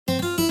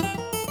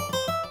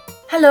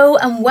Hello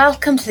and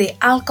welcome to the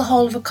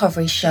Alcohol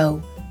Recovery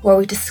Show, where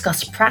we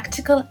discuss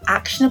practical,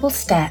 actionable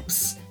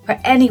steps for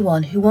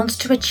anyone who wants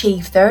to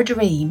achieve their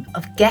dream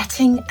of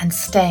getting and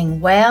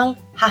staying well,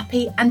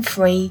 happy and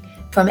free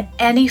from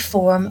any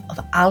form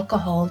of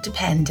alcohol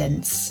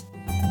dependence.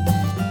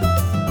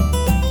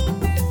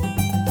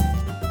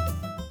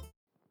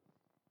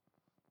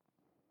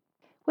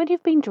 When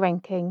you've been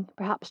drinking,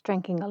 perhaps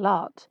drinking a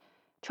lot,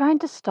 trying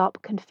to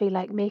stop can feel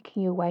like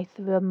making your way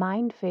through a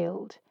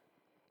minefield.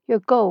 Your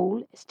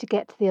goal is to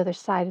get to the other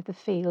side of the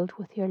field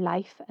with your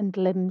life and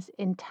limbs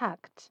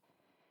intact.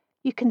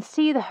 You can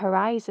see the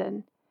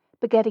horizon,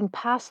 but getting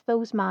past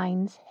those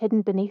mines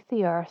hidden beneath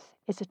the earth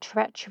is a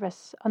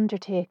treacherous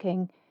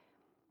undertaking.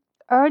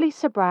 Early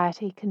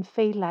sobriety can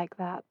feel like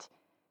that.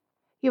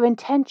 Your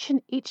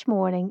intention each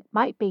morning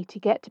might be to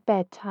get to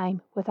bedtime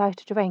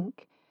without a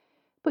drink,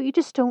 but you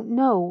just don't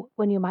know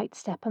when you might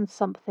step on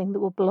something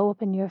that will blow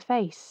up in your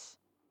face.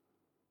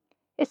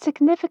 It's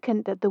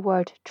significant that the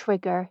word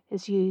trigger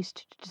is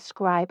used to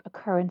describe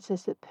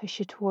occurrences that push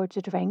you towards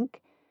a drink.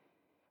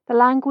 The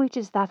language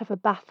is that of a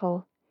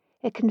battle.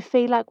 It can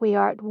feel like we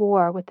are at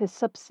war with this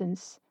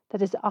substance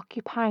that is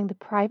occupying the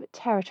private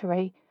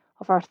territory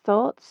of our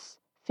thoughts,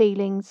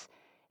 feelings,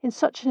 in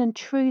such an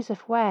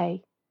intrusive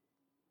way.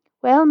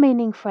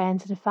 Well-meaning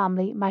friends and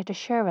family might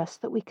assure us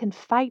that we can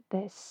fight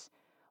this,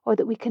 or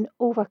that we can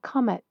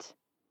overcome it.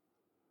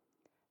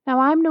 Now,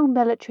 I'm no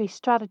military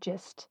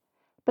strategist,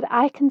 but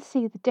I can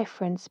see the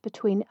difference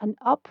between an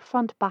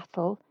upfront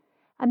battle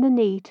and the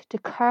need to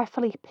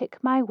carefully pick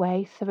my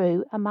way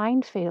through a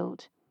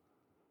minefield.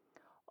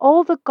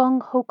 All the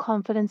gung-ho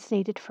confidence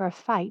needed for a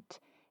fight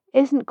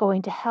isn't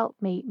going to help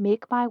me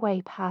make my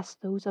way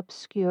past those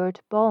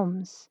obscured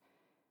bombs.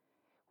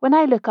 When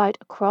I look out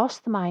across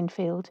the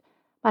minefield,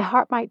 my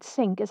heart might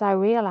sink as I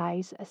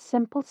realize a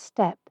simple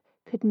step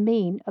could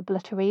mean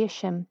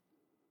obliteration.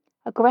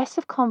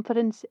 Aggressive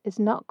confidence is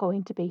not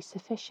going to be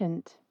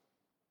sufficient.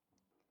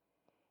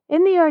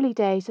 In the early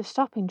days of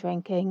stopping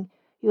drinking,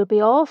 you'll be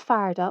all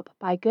fired up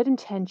by good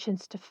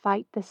intentions to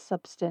fight this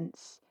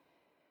substance.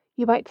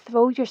 You might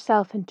throw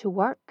yourself into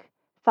work,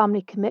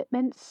 family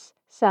commitments,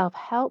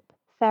 self-help,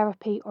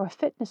 therapy or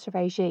fitness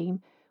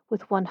regime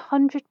with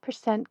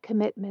 100%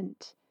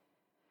 commitment.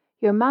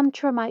 Your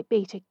mantra might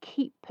be to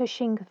keep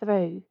pushing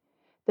through.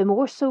 The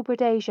more sober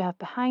days you have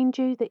behind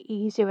you, the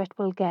easier it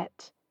will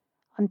get.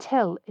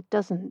 Until it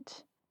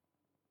doesn't.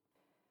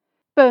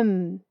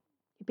 Boom!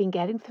 You've been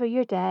getting through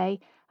your day,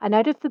 and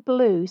out of the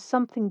blue,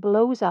 something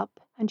blows up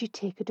and you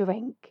take a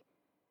drink.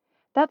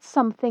 That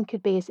something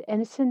could be as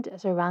innocent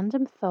as a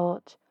random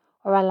thought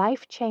or a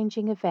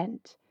life-changing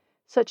event,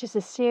 such as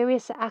a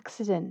serious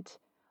accident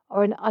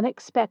or an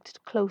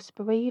unexpected close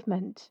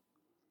bereavement.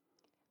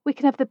 We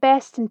can have the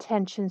best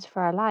intentions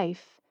for our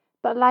life,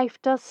 but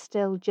life does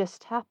still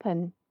just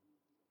happen.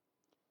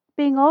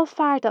 Being all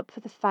fired up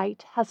for the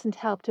fight hasn't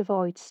helped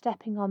avoid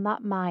stepping on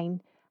that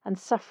mine and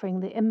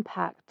suffering the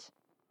impact.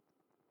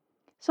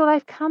 So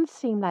life can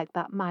seem like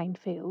that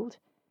minefield.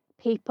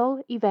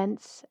 People,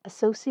 events,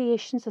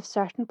 associations of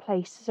certain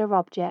places or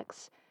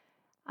objects,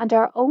 and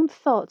our own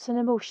thoughts and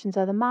emotions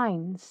are the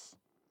mines.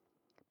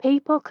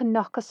 People can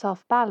knock us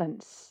off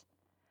balance.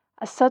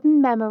 A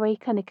sudden memory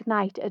can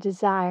ignite a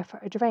desire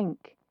for a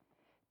drink.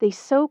 These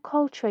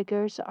so-called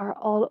triggers are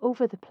all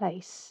over the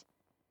place.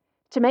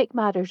 To make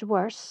matters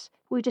worse,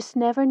 we just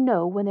never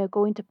know when they're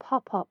going to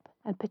pop up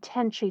and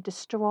potentially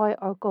destroy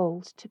our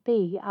goals to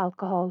be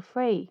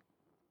alcohol-free.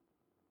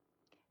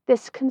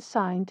 This can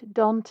sound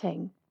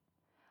daunting.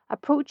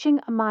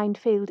 Approaching a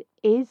minefield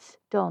is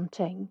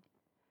daunting.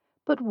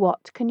 But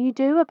what can you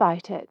do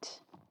about it?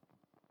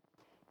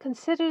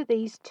 Consider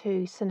these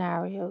two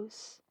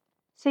scenarios.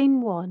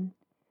 Scene 1.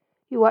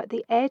 You are at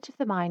the edge of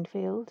the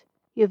minefield.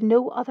 You have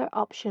no other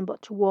option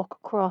but to walk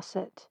across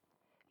it.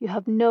 You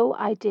have no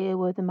idea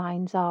where the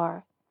mines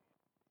are.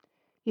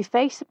 You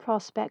face the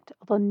prospect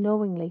of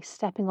unknowingly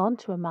stepping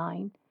onto a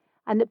mine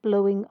and it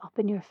blowing up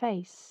in your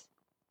face.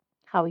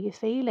 How are you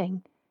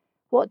feeling?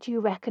 What do you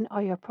reckon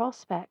are your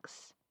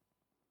prospects?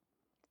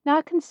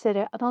 Now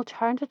consider an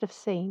alternative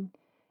scene.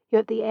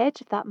 You're at the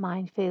edge of that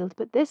minefield,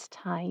 but this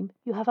time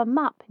you have a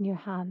map in your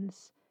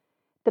hands.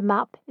 The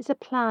map is a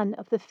plan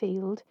of the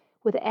field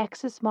with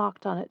X's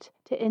marked on it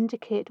to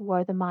indicate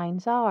where the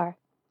mines are.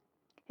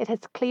 It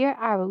has clear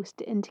arrows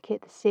to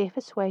indicate the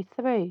safest way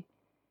through.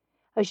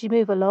 As you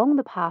move along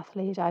the path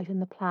laid out in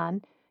the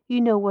plan,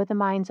 you know where the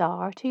mines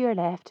are to your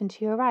left and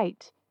to your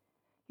right.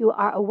 You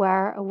are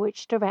aware of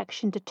which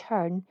direction to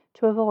turn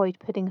to avoid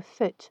putting a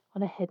foot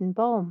on a hidden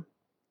bomb.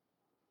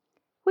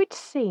 Which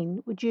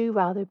scene would you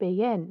rather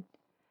be in?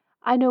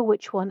 I know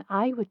which one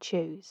I would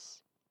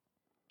choose.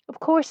 Of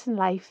course, in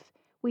life,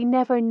 we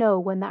never know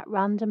when that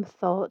random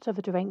thought of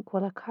a drink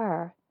will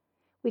occur.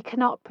 We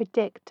cannot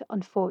predict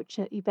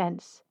unfortunate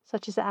events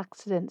such as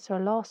accidents or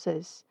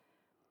losses.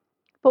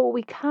 But what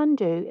we can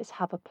do is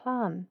have a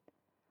plan.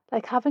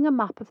 Like having a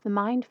map of the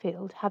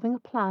minefield, having a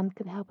plan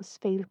can help us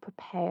feel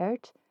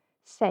prepared,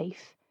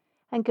 safe,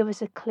 and give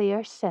us a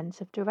clear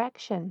sense of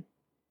direction.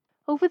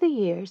 Over the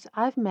years,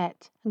 I've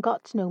met and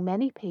got to know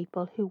many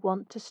people who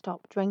want to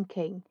stop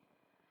drinking.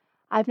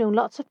 I've known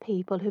lots of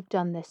people who've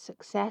done this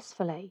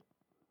successfully.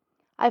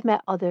 I've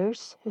met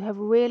others who have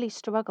really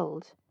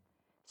struggled.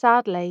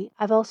 Sadly,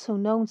 I've also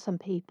known some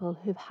people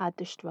who've had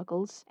their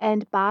struggles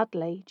end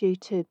badly due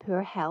to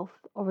poor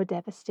health or a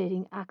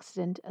devastating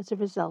accident as a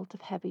result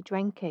of heavy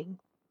drinking.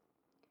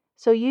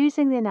 So,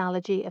 using the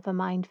analogy of a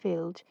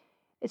minefield,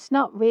 it's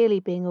not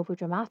really being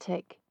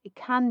overdramatic. It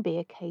can be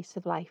a case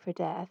of life or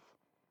death.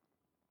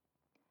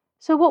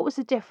 So, what was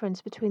the difference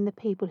between the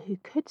people who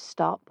could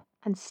stop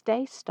and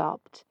stay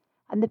stopped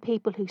and the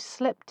people who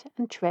slipped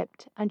and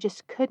tripped and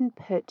just couldn't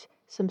put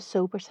some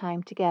sober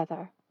time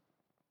together?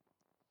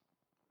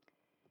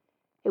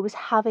 It was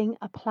having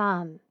a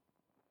plan.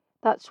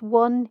 That's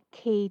one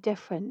key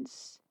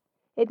difference.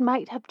 It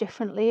might have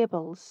different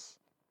labels.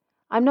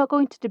 I'm not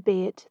going to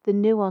debate the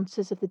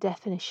nuances of the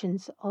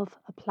definitions of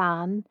a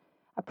plan,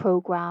 a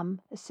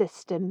program, a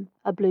system,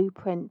 a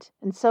blueprint,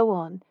 and so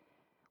on.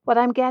 What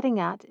I'm getting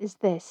at is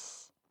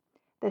this,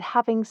 that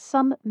having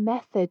some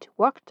method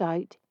worked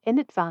out in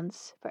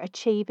advance for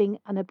achieving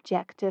an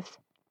objective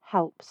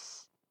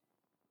helps.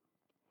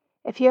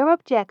 If your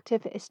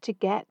objective is to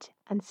get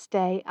and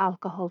stay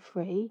alcohol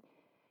free,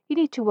 you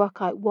need to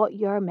work out what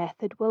your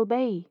method will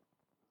be.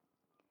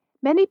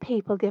 Many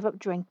people give up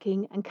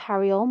drinking and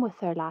carry on with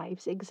their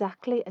lives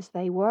exactly as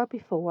they were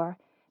before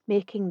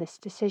making this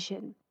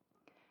decision.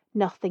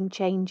 Nothing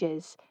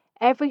changes.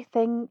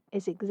 Everything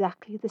is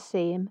exactly the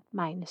same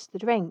minus the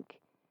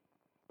drink.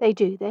 They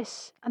do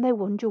this and they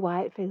wonder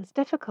why it feels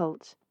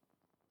difficult.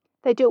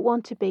 They don't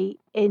want to be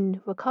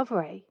in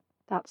recovery.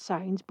 That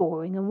sounds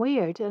boring and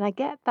weird, and I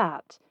get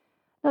that.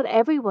 Not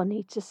everyone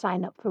needs to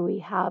sign up for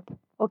rehab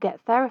or get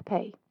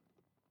therapy.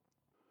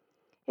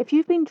 If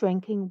you've been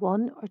drinking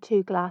 1 or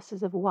 2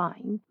 glasses of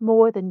wine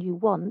more than you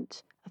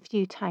want a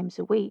few times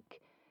a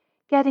week,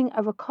 getting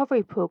a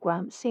recovery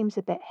program seems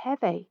a bit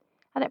heavy,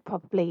 and it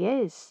probably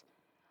is.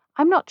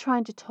 I'm not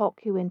trying to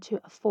talk you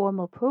into a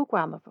formal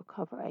program of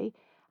recovery.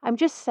 I'm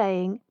just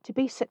saying to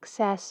be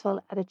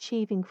successful at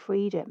achieving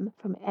freedom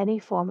from any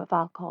form of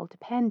alcohol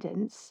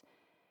dependence,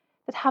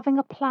 that having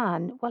a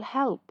plan will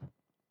help.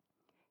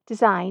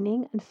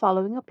 Designing and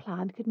following a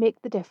plan could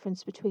make the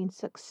difference between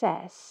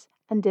success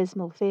and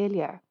dismal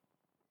failure.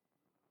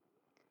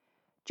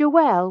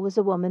 Joelle was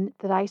a woman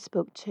that I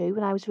spoke to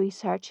when I was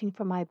researching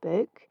for my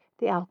book,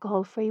 The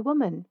Alcohol-Free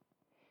Woman.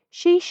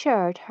 She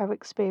shared her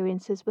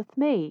experiences with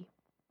me.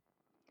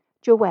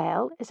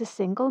 Joelle is a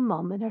single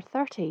mum in her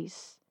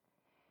 30s.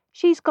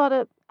 She's got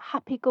a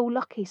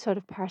happy-go-lucky sort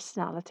of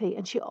personality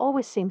and she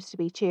always seems to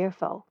be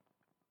cheerful.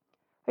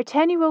 Her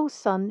 10-year-old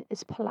son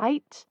is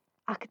polite,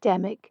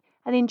 academic,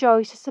 and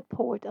enjoys the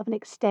support of an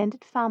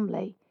extended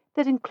family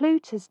that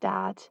includes his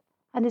dad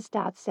and his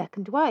dad's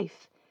second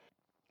wife.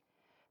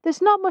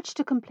 There's not much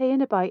to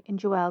complain about in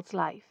Joelle's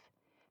life.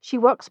 She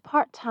works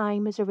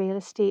part-time as a real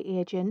estate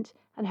agent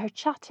and her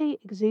chatty,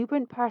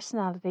 exuberant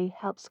personality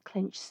helps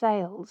clinch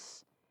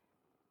sales.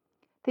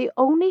 The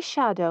only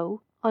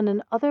shadow on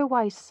an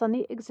otherwise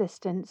sunny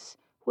existence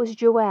was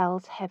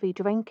Joelle's heavy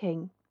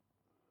drinking.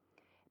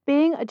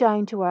 Being a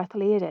down-to-earth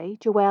lady,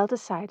 Joelle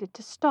decided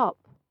to stop.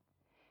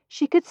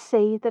 She could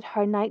see that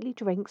her nightly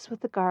drinks with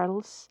the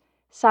girls,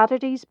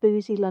 Saturday's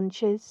boozy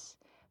lunches,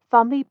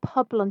 family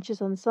pub lunches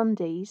on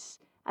Sundays,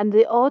 and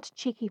the odd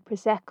cheeky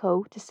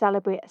Prosecco to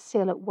celebrate a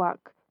sale at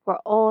work were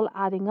all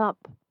adding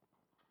up.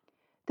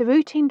 The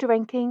routine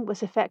drinking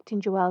was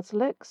affecting Joelle's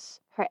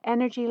looks, her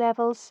energy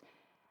levels,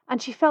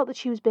 and she felt that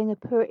she was being a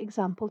poor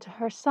example to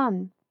her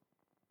son.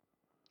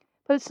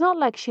 But it's not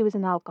like she was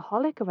an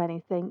alcoholic or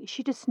anything,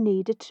 she just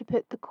needed to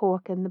put the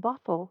cork in the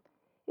bottle.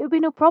 It would be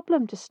no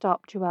problem to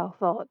stop, Joelle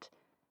thought,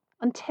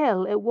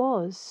 until it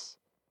was.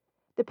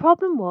 The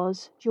problem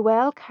was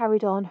Joelle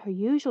carried on her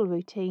usual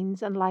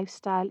routines and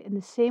lifestyle in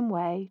the same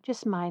way,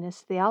 just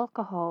minus the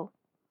alcohol.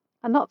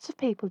 And lots of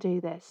people do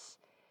this.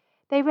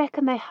 They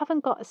reckon they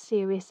haven't got a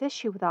serious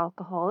issue with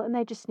alcohol and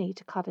they just need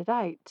to cut it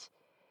out.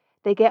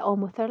 They get on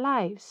with their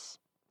lives.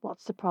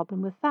 What's the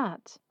problem with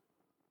that?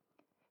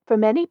 For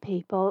many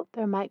people,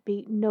 there might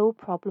be no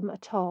problem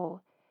at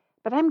all.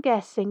 But I'm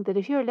guessing that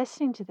if you're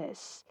listening to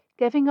this,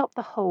 giving up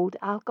the hold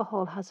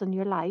alcohol has on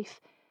your life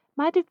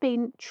might have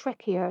been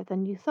trickier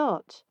than you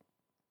thought.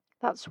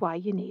 That's why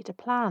you need a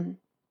plan.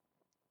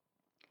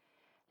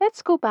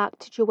 Let's go back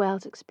to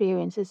Joelle's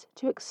experiences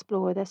to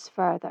explore this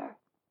further.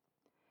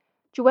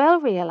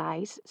 Joelle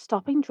realised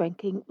stopping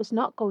drinking was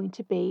not going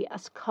to be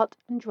as cut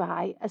and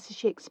dry as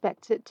she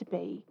expected it to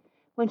be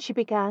when she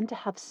began to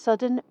have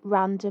sudden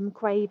random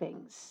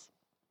cravings.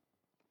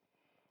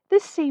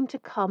 This seemed to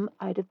come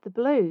out of the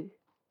blue.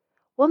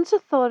 Once a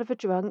thought of a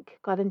drunk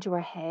got into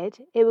her head,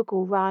 it would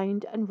go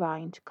round and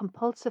round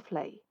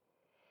compulsively.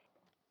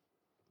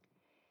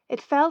 It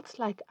felt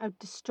like a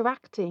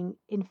distracting,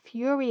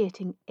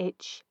 infuriating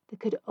itch that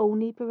could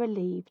only be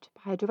relieved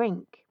by a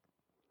drink.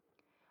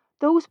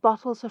 Those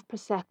bottles of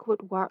Prosecco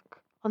at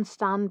work, on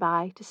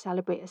standby to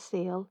celebrate a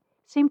sale,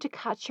 seemed to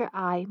catch her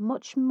eye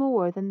much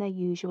more than they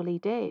usually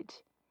did.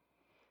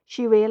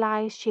 She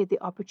realised she had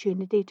the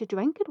opportunity to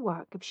drink at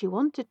work if she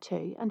wanted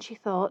to, and she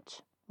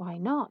thought, why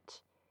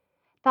not?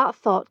 That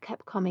thought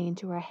kept coming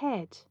into her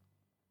head.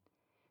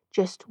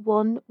 Just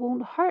one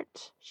won't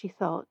hurt, she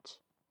thought.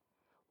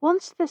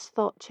 Once this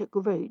thought took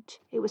root,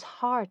 it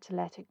was hard to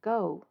let it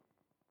go.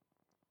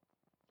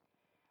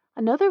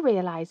 Another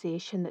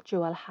realisation that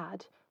Joelle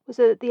had was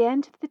that at the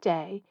end of the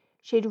day,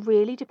 she had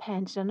really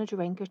depended on a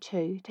drink or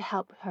two to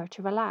help her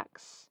to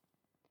relax.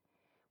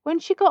 When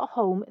she got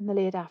home in the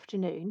late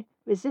afternoon,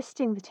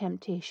 resisting the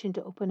temptation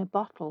to open a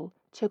bottle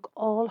took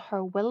all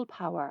her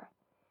willpower.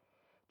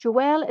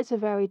 Joelle is a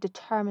very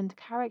determined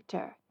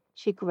character.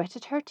 She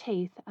gritted her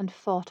teeth and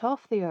fought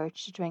off the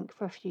urge to drink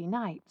for a few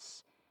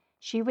nights.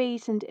 She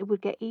reasoned it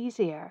would get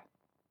easier.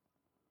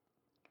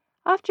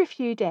 After a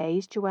few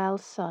days,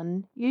 Joelle's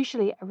son,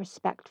 usually a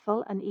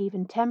respectful and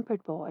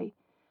even-tempered boy,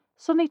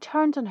 suddenly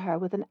turned on her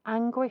with an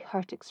angry,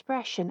 hurt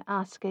expression,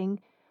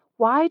 asking,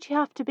 "Why do you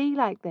have to be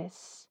like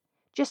this?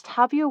 Just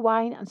have your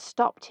wine and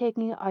stop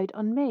taking it out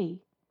on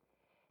me."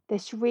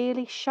 This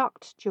really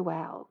shocked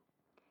Joelle.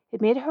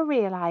 It made her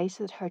realize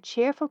that her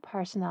cheerful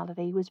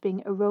personality was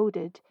being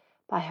eroded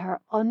by her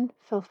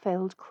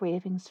unfulfilled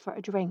cravings for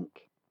a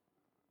drink.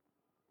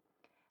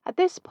 At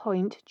this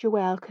point,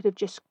 Joelle could have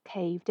just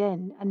caved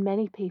in, and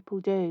many people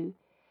do.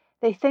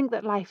 They think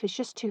that life is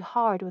just too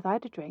hard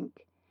without a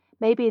drink.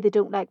 Maybe they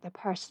don't like their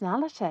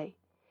personality.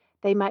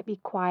 They might be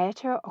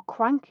quieter or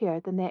crankier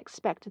than they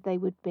expected they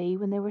would be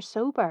when they were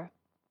sober.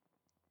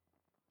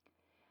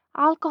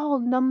 Alcohol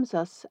numbs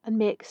us and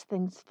makes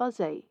things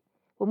fuzzy.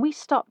 When we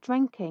stop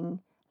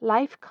drinking,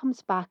 life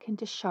comes back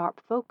into sharp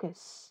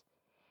focus.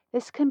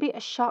 This can be a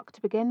shock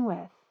to begin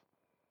with.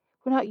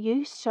 We're not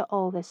used to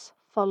all this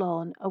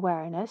full-on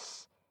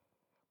awareness.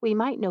 We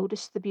might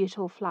notice the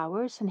beautiful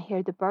flowers and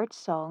hear the bird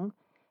song,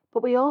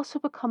 but we also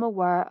become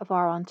aware of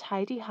our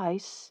untidy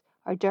house,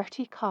 our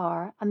dirty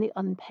car, and the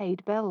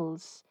unpaid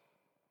bills.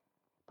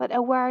 But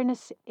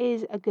awareness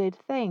is a good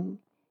thing.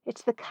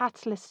 It's the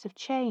catalyst of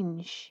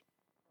change.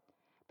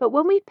 But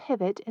when we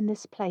pivot in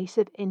this place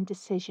of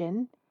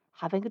indecision,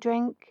 having a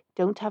drink,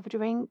 don't have a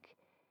drink,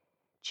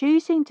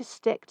 choosing to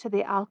stick to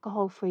the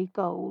alcohol-free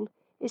goal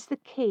is the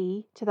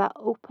key to that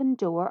open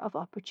door of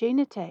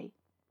opportunity.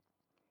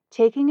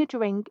 Taking a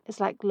drink is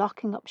like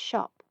locking up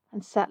shop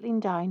and settling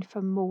down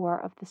for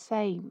more of the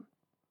same.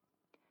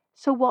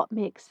 So what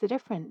makes the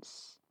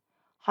difference?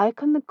 How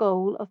can the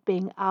goal of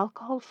being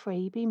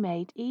alcohol-free be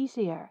made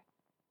easier?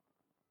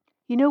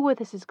 You know where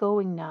this is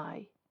going now.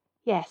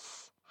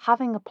 Yes,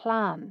 having a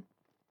plan.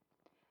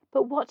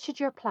 But what should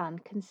your plan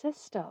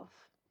consist of?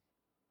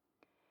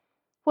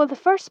 Well, the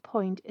first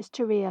point is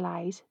to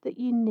realize that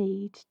you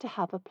need to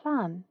have a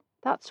plan.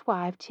 That's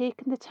why I've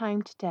taken the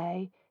time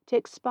today to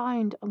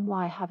expound on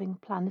why having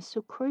a plan is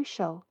so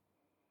crucial.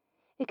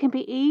 It can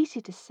be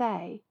easy to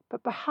say,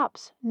 but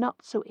perhaps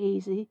not so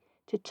easy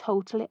to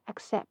totally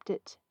accept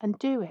it and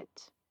do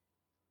it.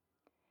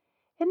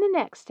 In the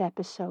next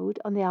episode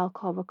on the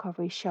Alcohol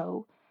Recovery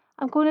Show,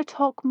 I'm going to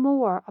talk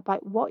more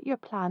about what your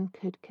plan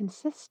could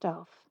consist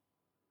of.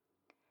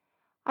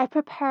 I've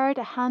prepared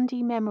a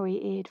handy memory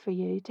aid for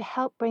you to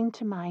help bring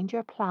to mind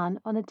your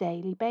plan on a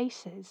daily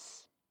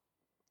basis.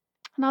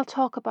 And I'll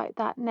talk about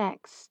that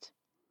next.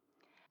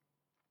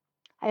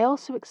 I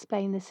also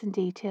explain this in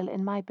detail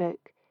in my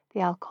book, The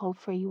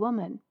Alcohol-Free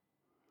Woman.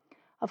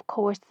 Of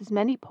course, there's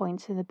many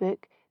points in the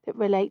book that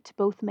relate to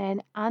both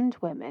men and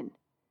women.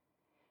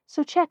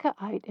 So check it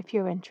out if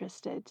you're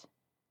interested.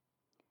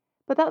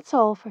 But that's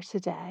all for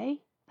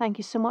today. Thank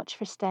you so much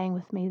for staying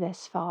with me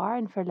this far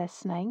and for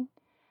listening.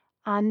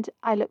 And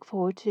I look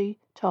forward to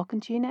talking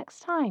to you next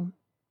time.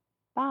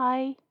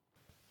 Bye.